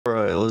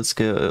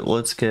right,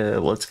 let's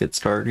get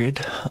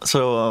started.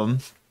 So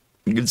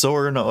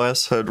Zorin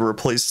OS had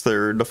replaced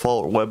their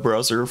default web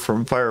browser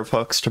from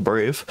Firefox to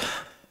Brave.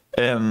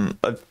 And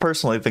I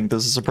personally think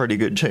this is a pretty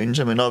good change.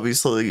 I mean,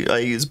 obviously, I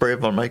use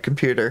Brave on my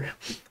computer.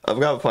 I've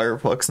got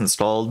Firefox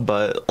installed,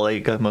 but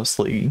like I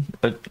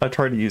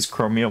try to use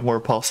Chromium where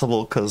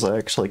possible because I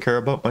actually care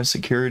about my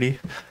security.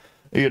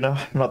 You know,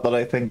 not that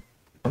I think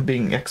I'm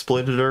being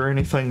exploited or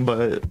anything,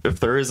 but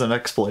if there is an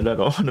exploit, I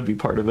don't want to be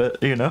part of it,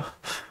 you know?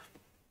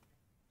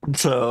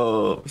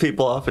 So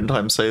people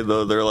oftentimes say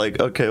though, they're like,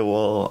 okay,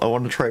 well, I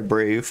want to try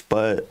Brave,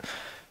 but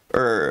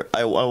or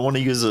I want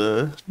to use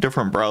a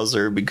different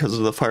browser because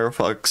of the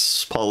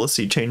Firefox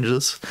policy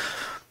changes,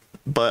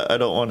 but I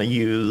don't want to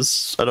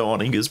use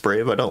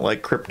Brave. I don't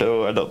like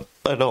crypto. I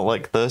don't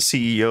like the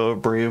CEO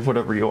of Brave,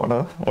 whatever you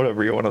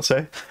wanna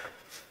say.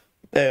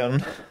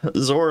 And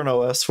Zorin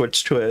OS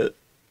switched to it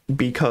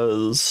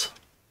because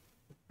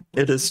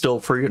it is still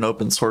free and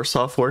open source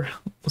software.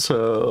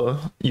 So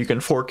you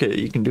can fork it,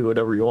 you can do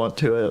whatever you want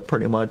to it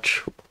pretty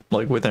much,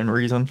 like within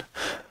reason.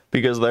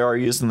 Because they are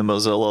using the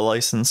Mozilla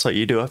license, so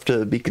you do have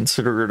to be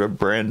considerate of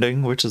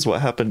branding, which is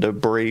what happened to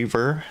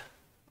Braver,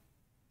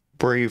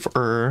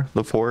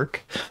 the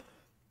fork,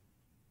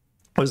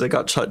 was they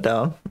got shut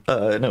down,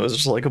 and it was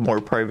just like a more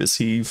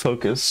privacy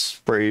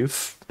focused Brave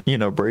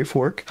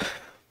fork.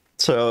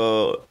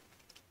 So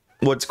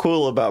what's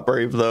cool about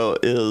Brave though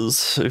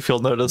is, if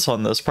you'll notice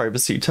on this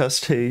privacy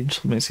test page,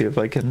 let me see if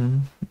I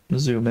can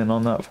zoom in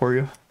on that for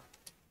you.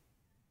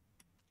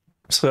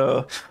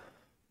 So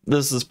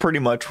this is pretty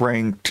much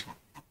ranked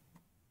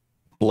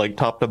like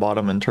top to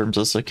bottom in terms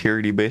of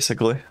security,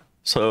 basically.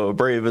 So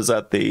Brave is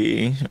at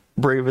the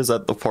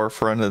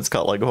forefront. It's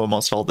got like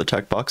almost all the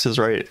checkboxes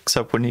right,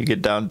 except when you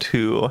get down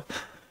to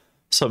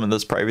some of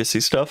this privacy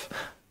stuff.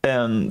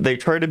 And they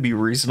try to be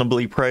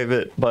reasonably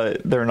private,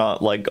 but they're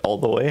not like all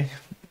the way.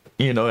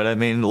 You know what I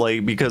mean?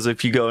 Like, because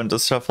if you go into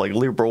stuff like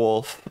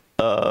LibreWolf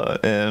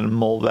and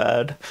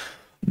Molvad,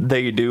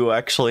 they do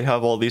actually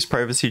have all these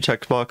privacy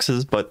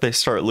checkboxes, but they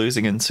start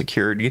losing in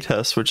security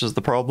tests, which is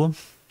the problem.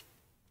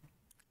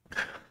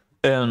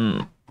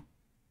 And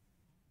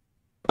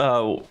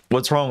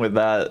what's wrong with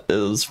that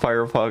is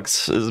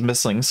Firefox is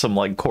missing some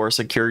like core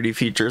security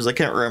features. I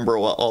can't remember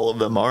what all of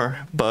them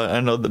are, but I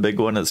know the big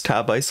one is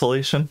tab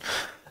isolation.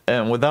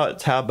 And without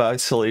tab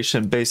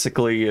isolation,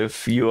 basically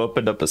if you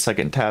opened up a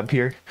second tab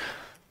here,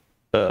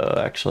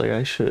 actually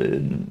I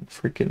should,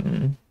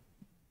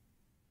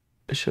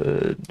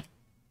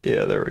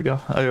 yeah, there we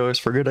go. I always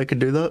forget I can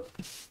do that.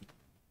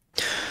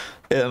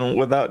 And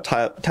without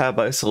tab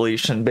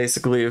isolation,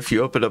 basically if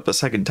you open up a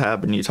second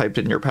tab and you typed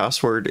in your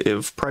password,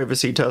 if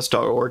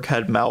privacytest.org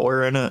had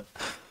malware in it,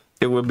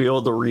 it would be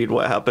able to read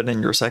what happened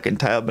in your second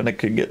tab and it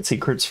could get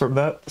secrets from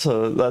that.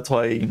 So that's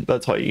why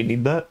you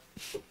need that.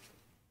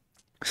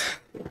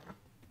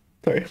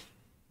 Sorry.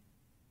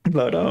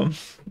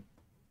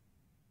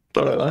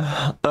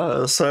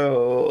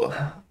 So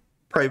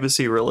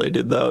privacy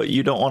related though,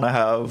 you don't want to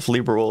have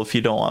LibreWolf if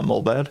you don't want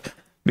Molbad,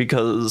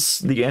 because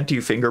the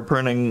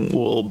anti-fingerprinting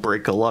will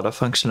break a lot of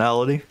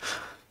functionality.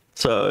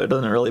 So it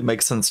doesn't really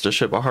make sense to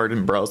ship a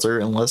hardened browser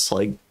unless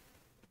like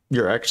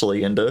you're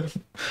actually into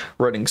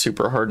running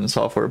super hardened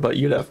software, but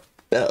you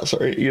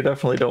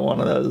definitely don't want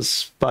it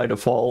as by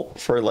default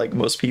for like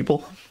most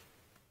people.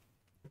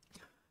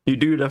 You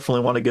do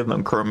definitely want to give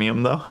them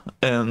Chromium though,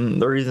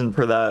 and the reason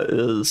for that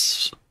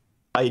is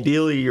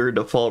ideally your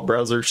default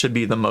browser should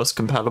be the most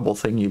compatible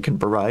thing you can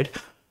provide,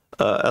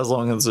 as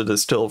long as it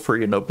is still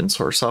free and open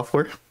source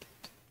software.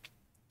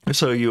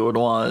 So you would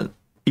want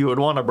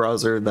a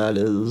browser that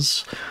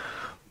is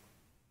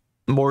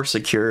more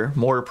secure,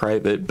 more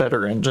private,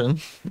 better engine,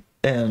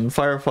 and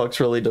Firefox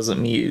really doesn't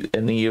meet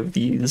any of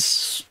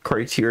these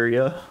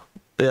criteria.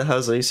 It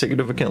has a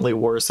significantly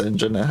worse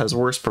engine, it has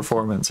worse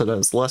performance, it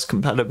has less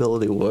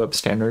compatibility with web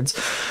standards,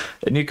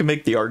 and you can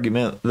make the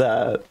argument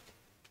that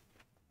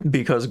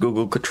because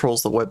Google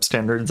controls the web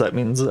standards, that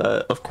means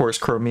that, of course,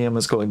 Chromium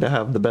is going to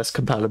have the best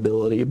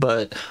compatibility,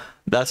 but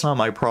that's not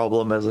my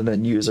problem as an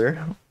end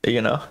user,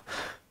 you know?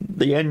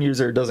 The end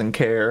user doesn't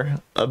care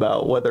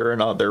about whether or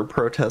not they're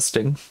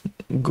protesting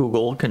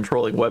Google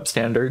controlling web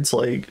standards.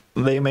 Like,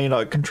 they may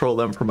not control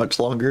them for much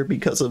longer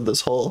because of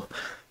this whole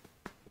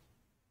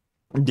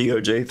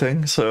DOJ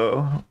thing,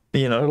 so,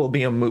 you know, it'll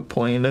be a moot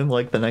point in,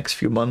 like, the next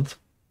few months.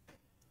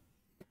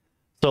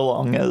 So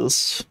long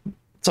as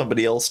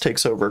somebody else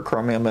takes over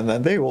Chromium, and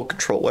then they will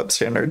control web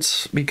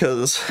standards,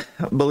 because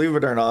believe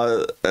it or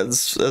not,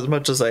 as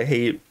much as I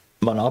hate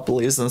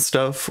monopolies and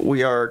stuff,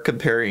 we are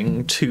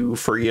comparing two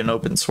free and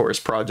open source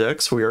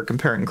projects. We are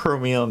comparing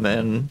Chromium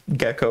and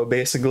Gecko,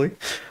 basically,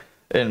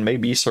 and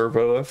maybe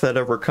Servo if that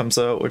ever comes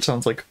out, which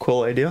sounds like a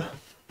cool idea.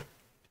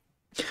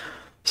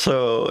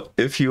 So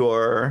if you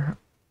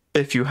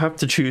have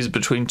to choose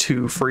between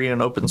two free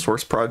and open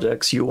source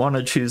projects, you want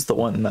to choose the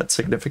one that's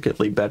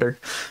significantly better.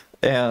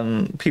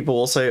 And people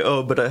will say,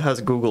 oh, but it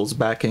has Google's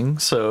backing,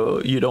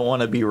 so you don't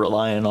want to be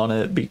reliant on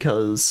it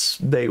because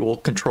they will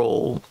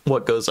control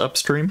what goes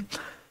upstream.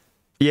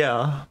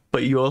 Yeah,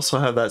 but you also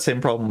have that same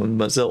problem with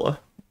Mozilla.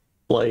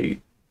 Like,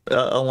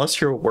 unless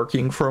you're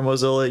working for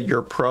Mozilla,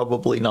 you're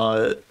probably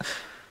not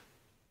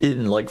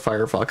in like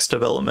Firefox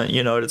development.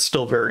 You know, it's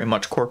still very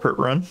much corporate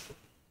run.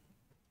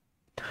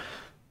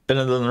 And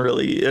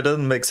it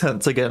doesn't make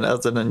sense again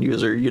as an end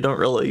user. You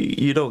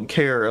don't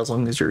care as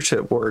long as your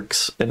shit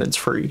works and it's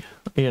free.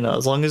 You know,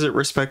 as long as it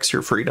respects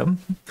your freedom.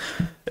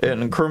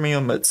 And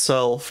Chromium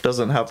itself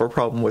doesn't have a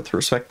problem with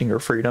respecting your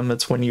freedom.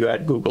 It's when you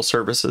add Google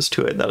services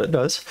to it that it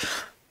does.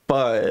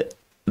 But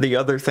the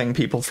other thing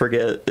people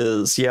forget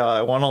is, yeah,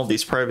 I want all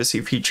these privacy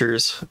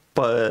features,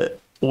 but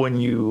when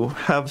you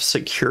have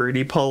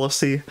security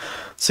policy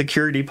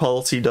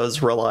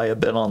does rely a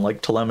bit on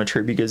like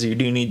telemetry, because you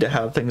do need to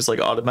have things like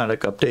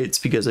automatic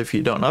updates, because if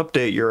you don't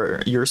update,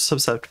 you're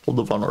susceptible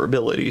to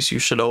vulnerabilities. You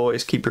should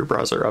always keep your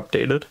browser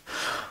updated,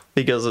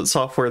 because it's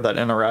software that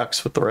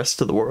interacts with the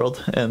rest of the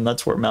world, and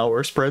that's where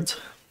malware spreads.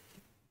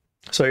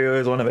 So you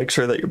always want to make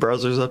sure that your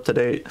browser's up to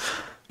date.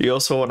 You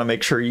also want to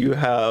make sure you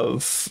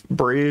have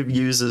Brave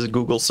uses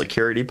Google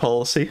security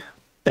policy.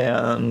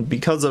 And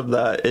because of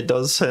that, it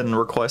does send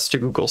requests to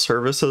Google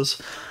services,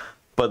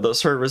 but the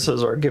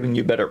services are giving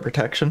you better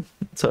protection.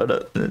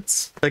 So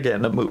it's,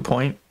 again, a moot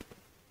point.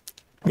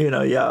 You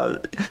know,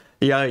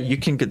 yeah, you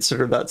can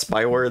consider that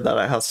spyware, that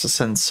it has to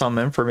send some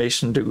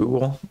information to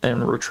Google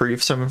and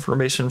retrieve some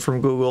information from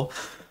Google.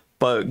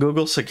 But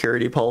Google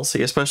security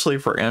policy, especially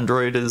for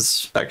Android,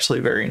 is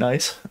actually very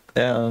nice.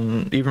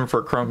 And even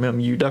for Chromium,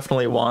 you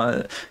definitely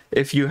want,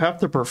 if you have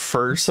to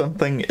prefer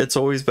something, it's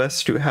always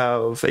best to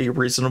have a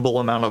reasonable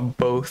amount of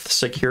both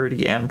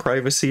security and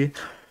privacy.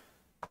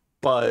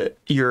 But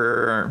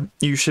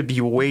you should be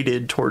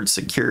weighted towards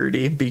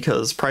security,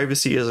 because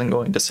privacy isn't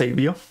going to save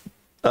you,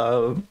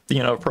 you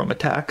know, from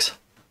attacks.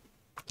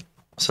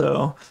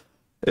 So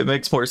it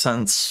makes more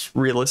sense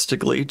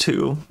realistically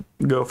to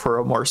go for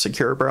a more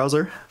secure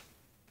browser.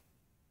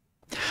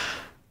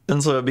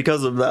 And so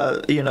because of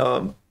that, you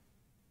know,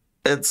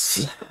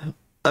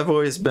 I've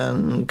always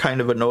been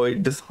kind of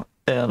annoyed,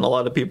 and a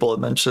lot of people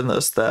have mentioned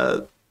this,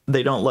 that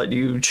they don't let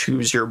you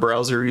choose your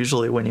browser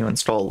usually when you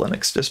install a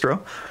Linux distro.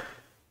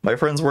 My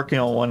friend's working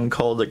on one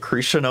called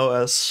Accretion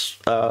OS.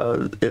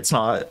 It's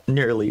not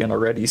nearly in a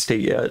ready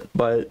state yet,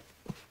 but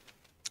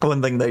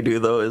one thing they do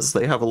though is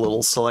they have a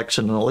little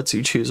selection and it lets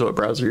you choose what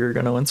browser you're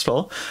going to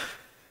install.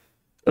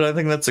 And I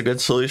think that's a good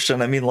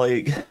solution. I mean,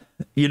 like,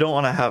 you don't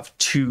want to have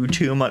too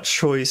much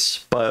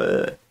choice,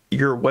 but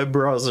your web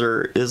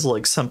browser is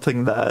like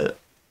something that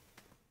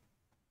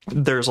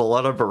there's a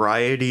lot of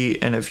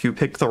variety, and if you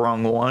pick the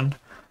wrong one,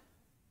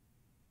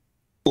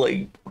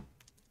 like,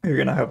 you're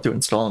gonna have to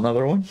install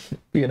another one,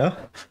 you know?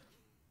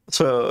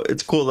 So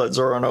it's cool that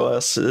Zorin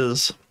OS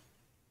is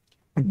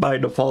by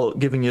default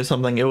giving you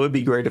something. It would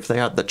be great if they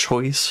had the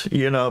choice,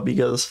 you know,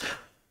 because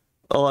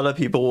a lot of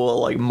people will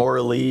like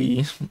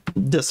morally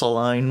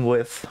disalign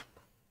with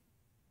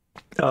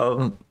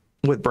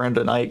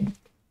Brandon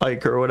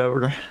Ike or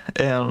whatever,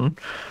 and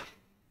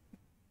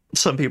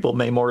some people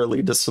may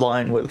morally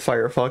disalign with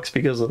Firefox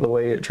because of the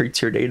way it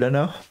treats your data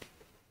now.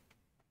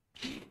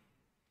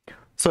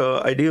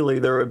 So ideally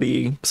there would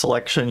be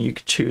selection you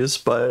could choose,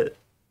 but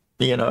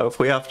you know, if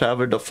we have to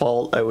have a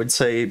default, I would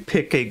say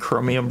pick a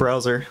Chromium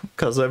browser,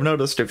 because I've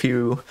noticed a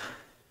few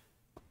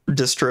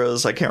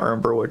distros, I can't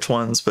remember which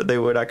ones, but they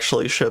would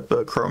actually ship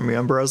a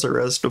Chromium browser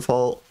as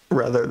default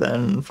rather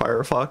than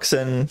Firefox.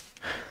 And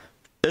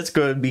it's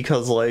good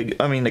because, like,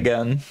 I mean,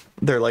 again,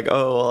 they're like,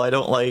 oh, well, I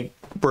don't like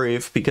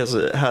Brave because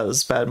it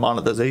has bad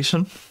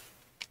monetization.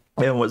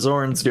 And what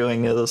Zorin's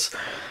doing is,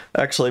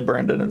 actually,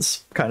 Brandon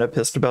is kind of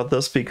pissed about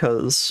this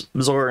because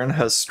Zorin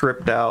has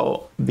stripped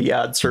out the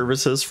ad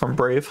services from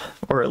Brave,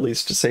 or at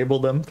least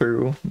disabled them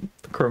through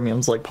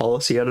Chromium's like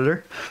policy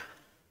editor.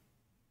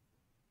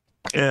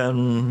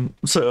 And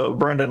so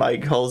Brandon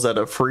Ike calls that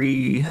a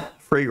free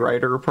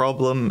rider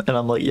problem, and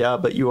I'm like, yeah,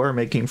 but you are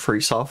making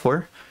free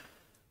software.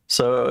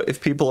 So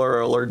if people are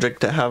allergic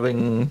to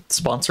having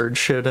sponsored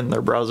shit in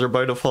their browser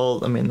by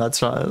default, I mean,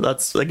 that's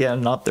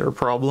again not their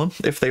problem.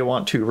 If they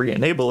want to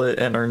re-enable it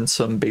and earn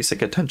some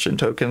basic attention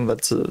token,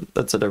 that's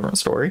a different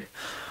story.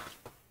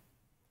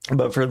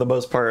 But for the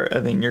most part,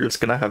 I think you're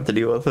just gonna have to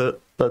deal with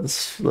it.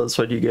 That's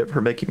what you get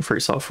for making free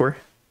software.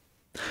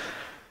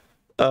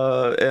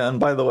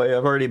 And by the way,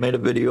 I've already made a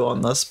video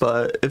on this,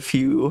 but if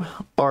you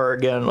are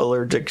again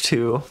allergic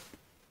to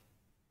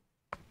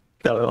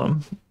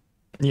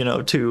you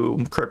know,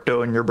 to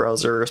crypto in your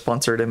browser or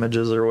sponsored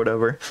images or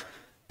whatever,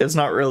 it's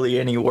not really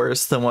any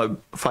worse than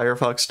what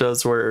Firefox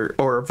does,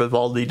 or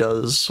Vivaldi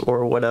does,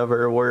 or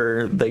whatever,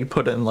 where they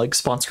put in like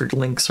sponsored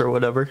links or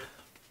whatever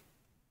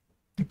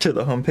to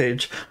the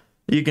homepage.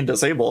 You can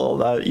disable all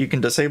that. You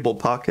can disable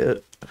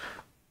Pocket.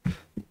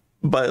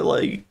 But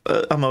like,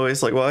 I'm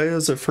always like, why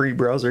is a free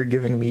browser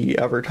giving me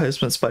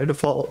advertisements by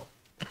default?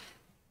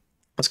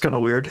 That's kind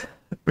of weird,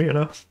 you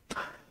know?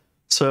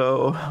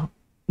 So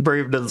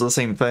Brave does the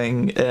same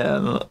thing,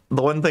 and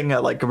the one thing I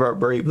like about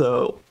Brave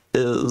though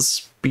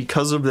is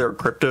because of their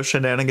crypto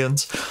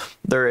shenanigans,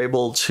 they're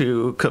able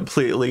to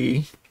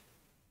completely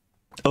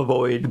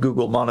avoid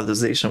Google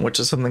monetization, which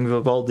is something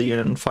Vivaldi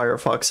and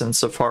Firefox and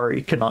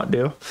Safari cannot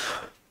do.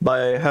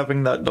 by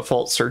having that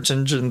default search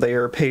engine, they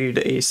are paid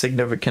a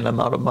significant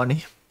amount of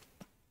money.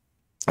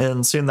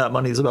 And soon that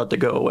money is about to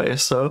go away.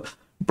 So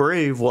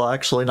Brave will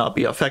actually not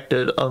be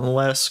affected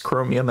unless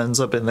Chromium ends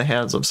up in the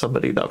hands of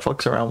somebody that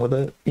fucks around with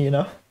it, you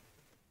know?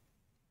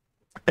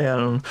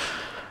 And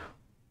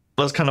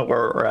that's kind of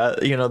where we're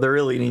at. You know, there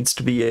really needs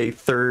to be a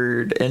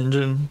third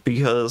engine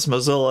because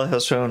Mozilla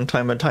has shown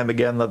time and time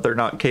again that they're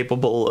not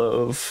capable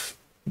of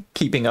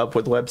keeping up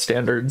with web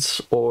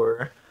standards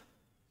or,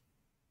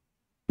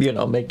 you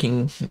know,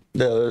 making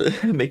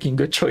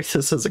good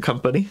choices as a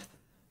company.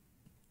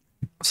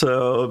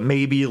 So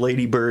maybe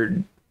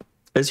Ladybird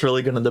is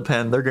really going to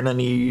depend. They're going to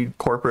need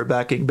corporate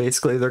backing,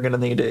 basically. They're going to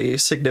need a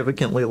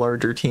significantly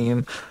larger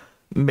team.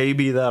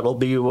 Maybe that'll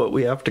be what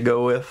we have to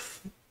go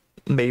with.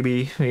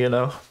 Maybe, you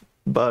know.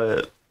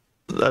 But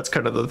that's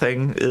kind of the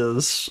thing,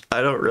 is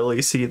I don't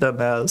really see them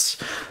as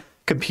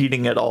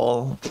competing at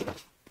all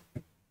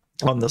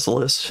on this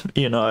list.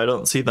 You know, I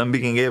don't see them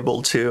being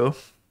able to...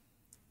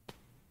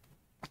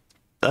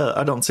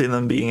 I don't see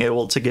them being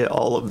able to get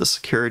all of the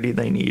security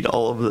they need,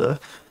 all of the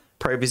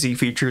privacy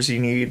features you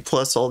need,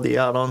 plus all the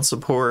add-on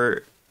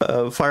support.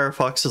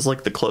 Firefox is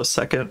like the close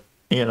second,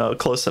 you know,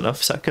 close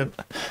enough second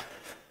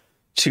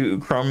to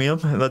Chromium,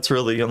 and that's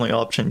really the only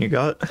option you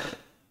got.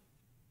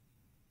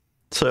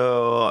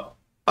 So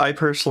I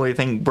personally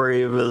think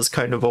Brave is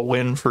kind of a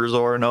win for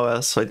Zorin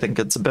OS. I think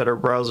it's a better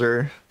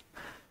browser.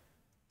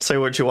 Say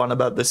what you want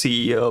about the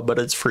CEO, but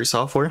it's free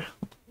software.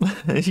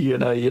 You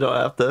know, you don't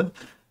have to.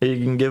 You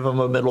can give them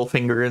a middle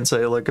finger and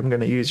say, like, I'm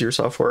going to use your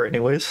software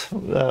anyways.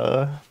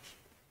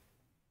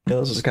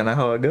 This is kind of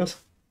how it goes.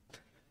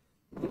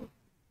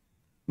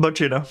 But,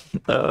 you know,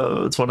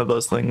 it's one of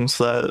those things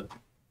that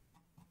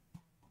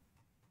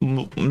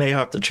may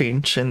have to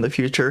change in the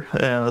future,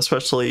 and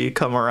especially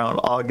come around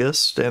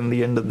August and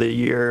the end of the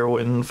year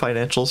when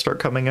financials start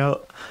coming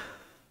out.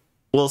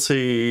 We'll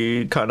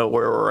see kind of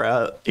where we're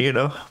at, you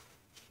know.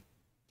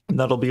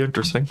 That'll be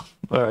interesting.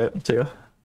 All right, see ya.